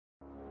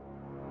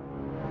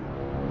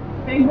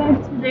Hey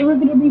guys, today we're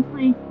gonna be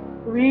playing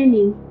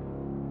Granny,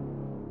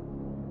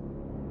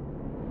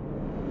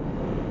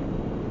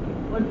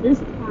 but this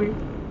time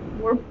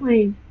we're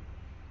playing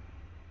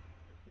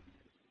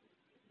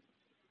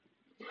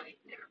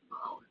Nightmare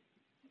Mode.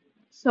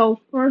 So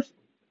first,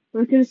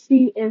 we're gonna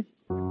see if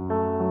we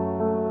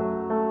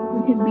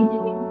can beat the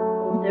game.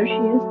 Oh, there she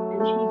is,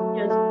 and she's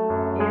just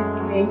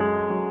AFK.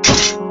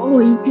 Oh,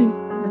 you can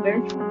the bear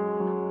trap.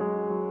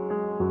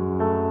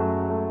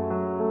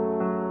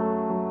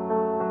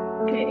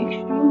 Okay,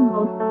 extreme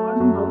mode, hard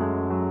mode.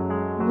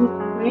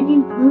 Granny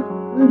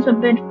moves a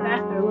bit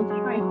faster. Let's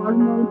try hard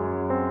mode.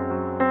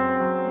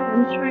 Okay,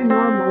 let's try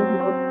normal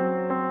mode.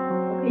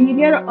 Okay, you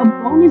get a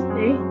bonus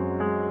day.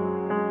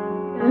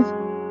 Okay, let's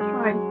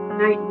try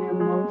nightmare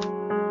mode.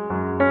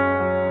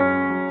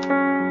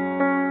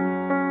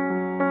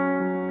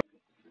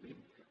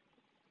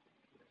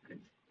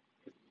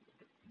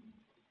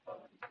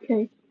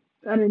 Okay,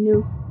 got a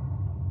new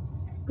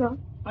got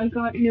I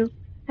got new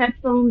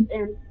headphones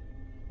and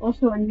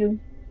also a new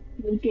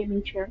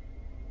gaming chair.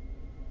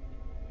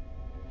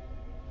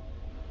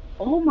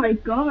 Oh my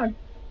god,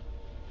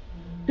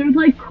 there's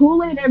like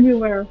Kool-Aid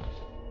everywhere.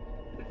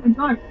 Oh my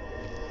god,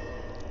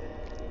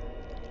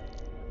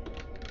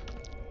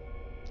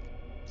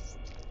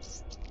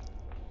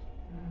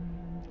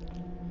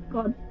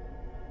 god.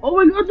 Oh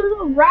my god, there's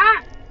a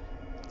rat.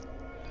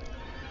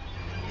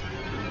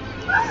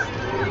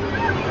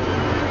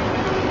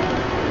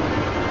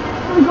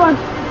 Oh my god.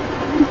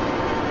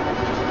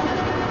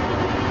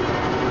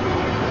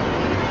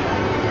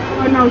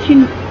 Oh no, she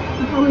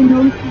probably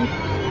noticed me.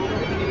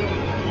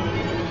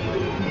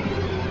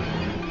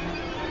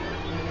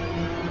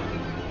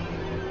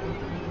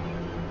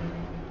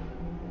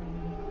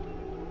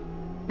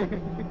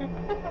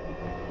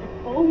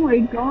 Oh my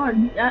god,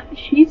 that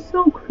she's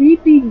so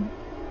creepy.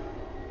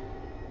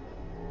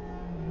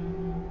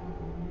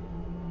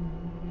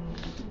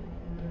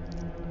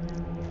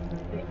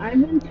 I've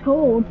been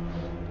told.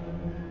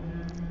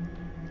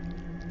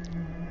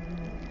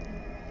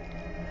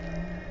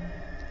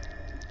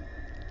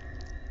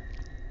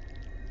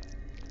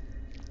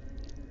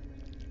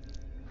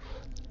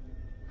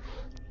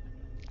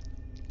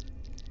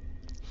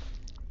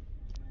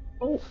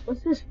 Oh, what's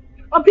this?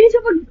 A piece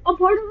of a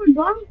part of a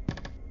gun?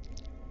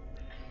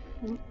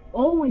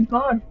 Oh my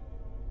god,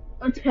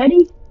 a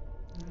teddy?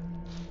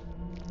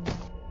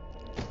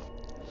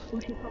 Oh,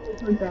 she probably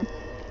heard that.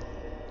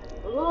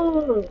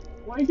 Oh,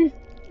 why does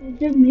it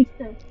just make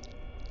sense?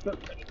 Oh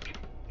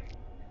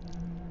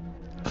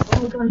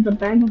my god, the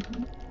bag of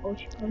oh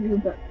she probably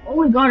heard that. Oh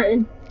my god,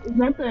 is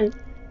that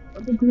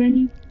the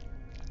granny?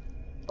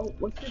 Oh,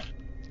 what's this?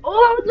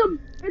 Oh,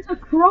 it's a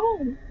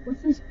crow.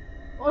 What's this?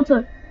 Oh, it's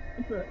a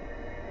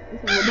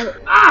little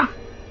ah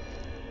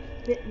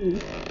bit me.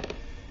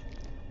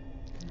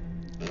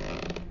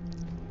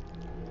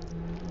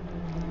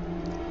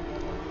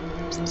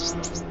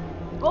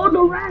 Oh,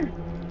 the rat!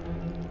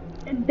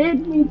 It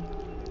bit me.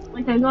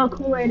 Like I got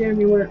Kool-Aid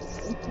everywhere.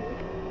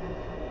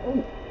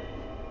 Oh,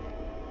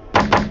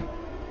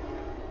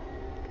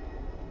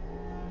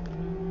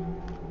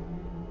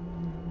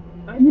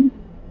 I did.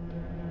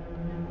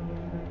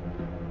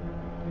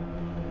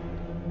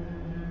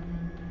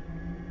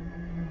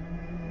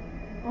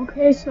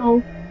 Okay,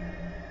 so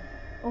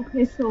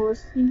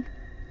let's see.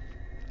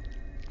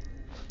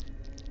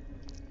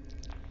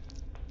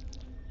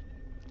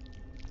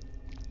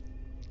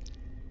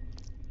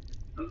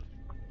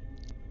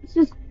 It's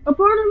just a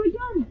part of a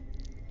gun.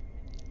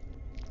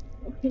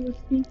 Okay, let's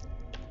see.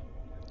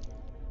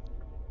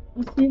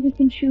 Let's see if we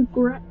can shoot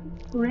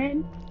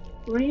Granny.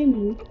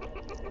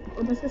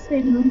 Oh, that's the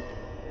same room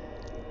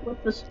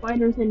with the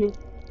spiders in it.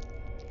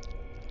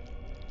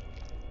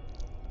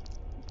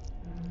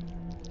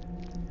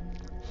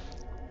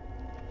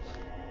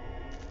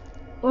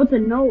 Oh, it's a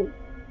note.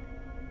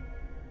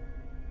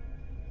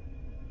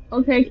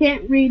 Okay, I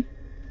can't read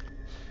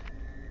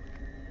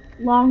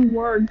long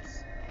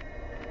words.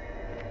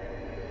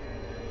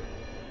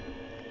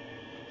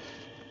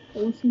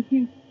 Okay, what's in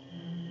here?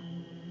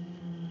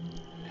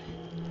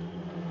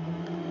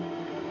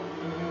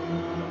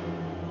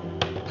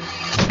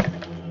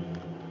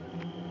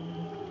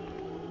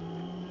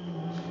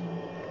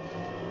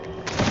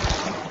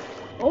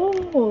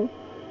 Oh,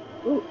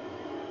 oh,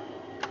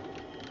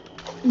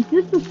 is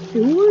this the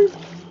sewers?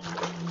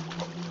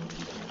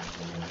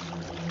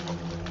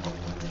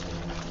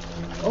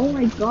 Oh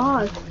my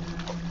god.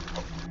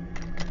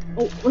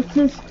 Oh, what's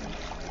this?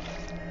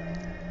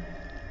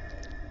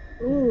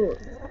 Oh,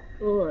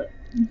 oh,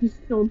 this is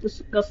so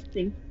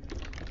disgusting.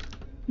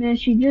 Man,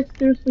 she just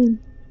seriously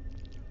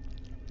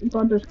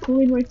got this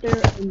Kool-Aid right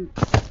there, and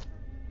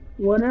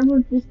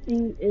whatever this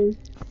thing is.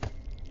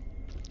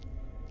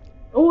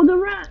 Oh, the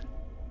rat!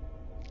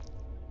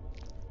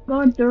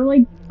 God, they're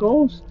like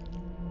ghosts.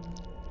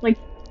 Like,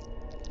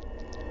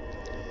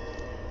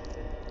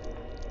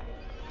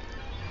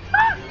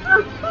 no,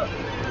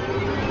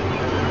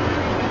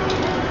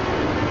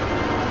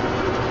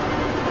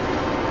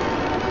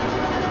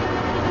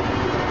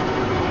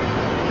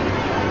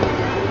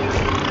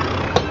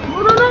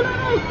 no, no,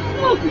 no,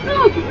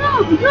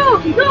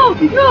 no,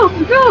 no,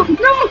 no,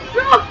 no,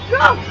 no,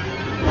 no!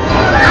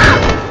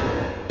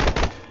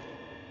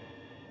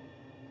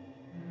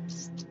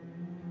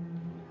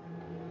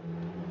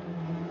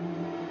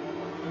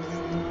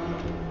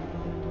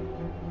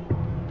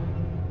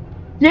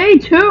 Day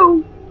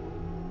 2.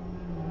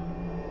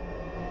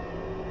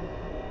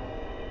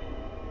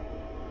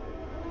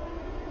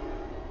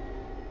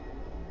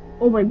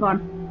 Oh my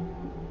god.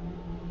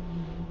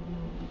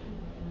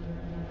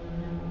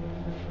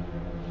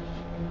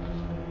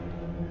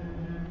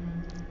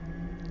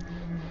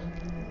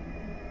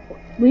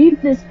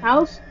 Leave this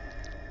house.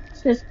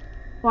 Says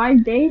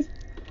 5 days.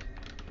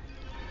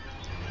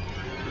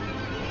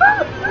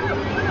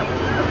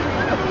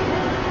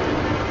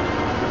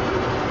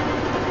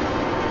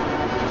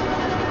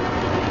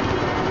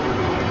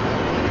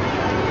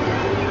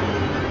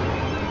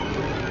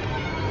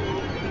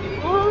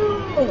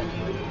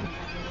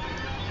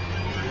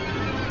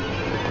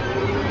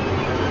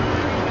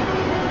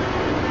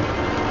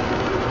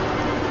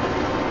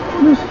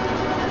 Oh, this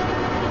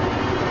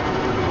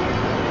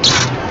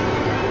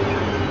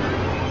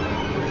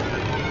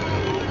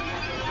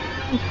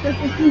is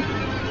perfectly.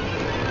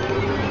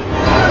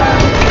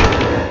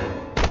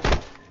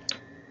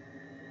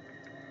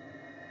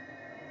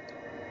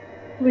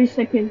 Wait a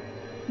second.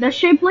 That's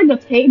shaped like a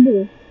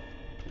table.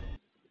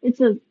 It's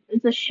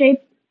a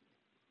shape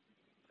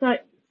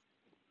that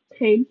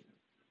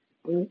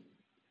table.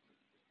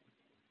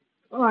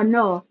 Oh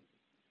no.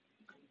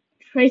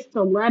 Trace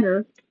the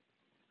letter.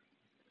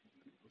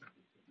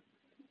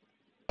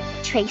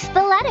 Trace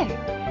the letter.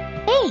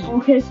 A.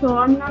 Okay, so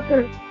I'm not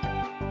gonna.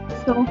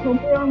 So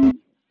hopefully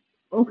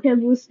okay,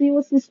 let's see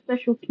what's this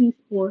special key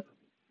for.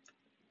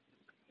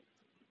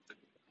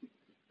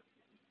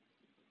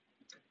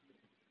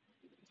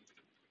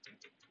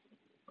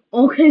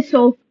 Okay,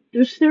 so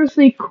there's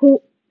seriously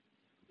cool.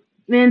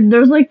 Man,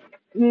 there's like.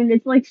 Man,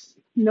 it's like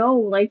snow.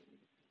 Like.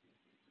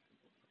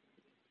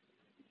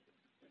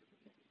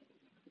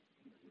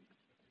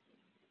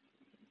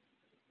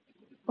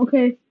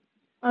 Okay,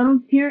 I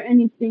don't hear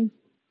anything.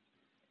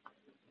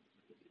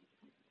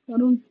 I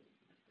don't.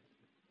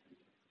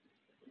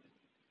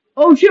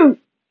 Oh shoot!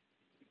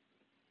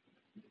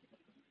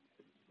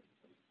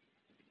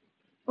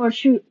 Oh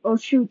shoot! Oh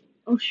shoot!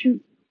 Oh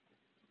shoot!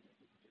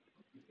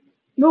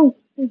 No!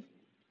 Oh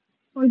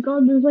my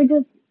god, there's like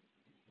a.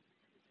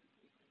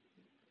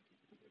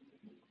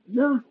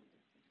 No!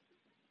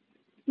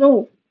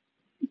 No!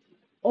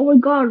 Oh my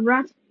god,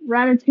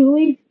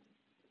 Ratatouille?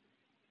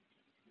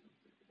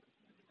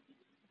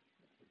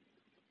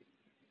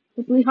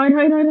 Quickly hide,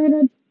 hide, hide, hide,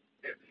 hide.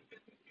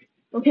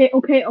 Okay,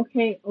 okay,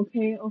 okay,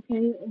 okay,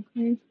 okay,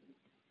 okay.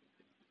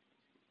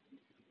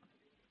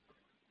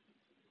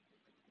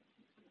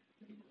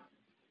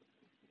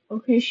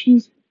 Okay,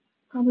 she's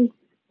probably.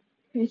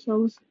 Okay, so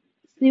let's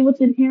see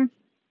what's in here.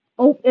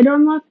 Oh, it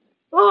unlocked.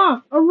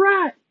 Oh, a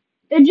rat!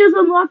 It just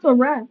unlocked a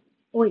rat.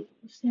 Wait,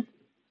 what's that?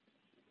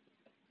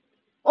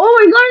 Oh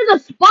my god,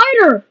 it's a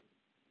spider!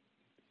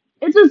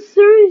 It's a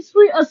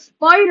seriously a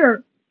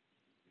spider!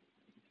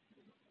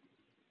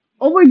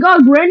 Oh my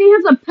god, Granny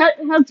has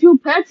has 2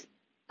 pets.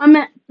 I'm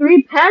at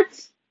 3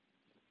 pets.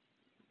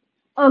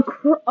 A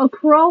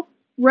crow,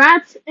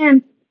 rats,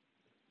 and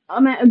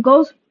I'm at a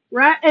ghost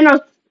rat and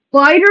a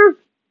spider.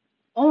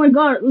 Oh my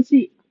god, let's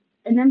see.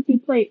 An empty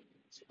plate.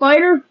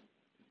 Spider.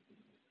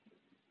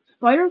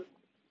 Spider.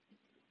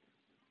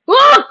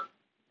 Ah!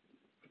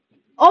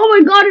 Oh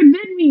my god, it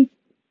bit me.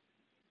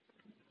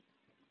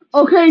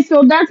 Okay,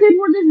 so that's it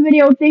for this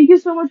video. Thank you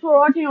so much for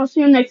watching. I'll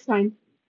see you next time.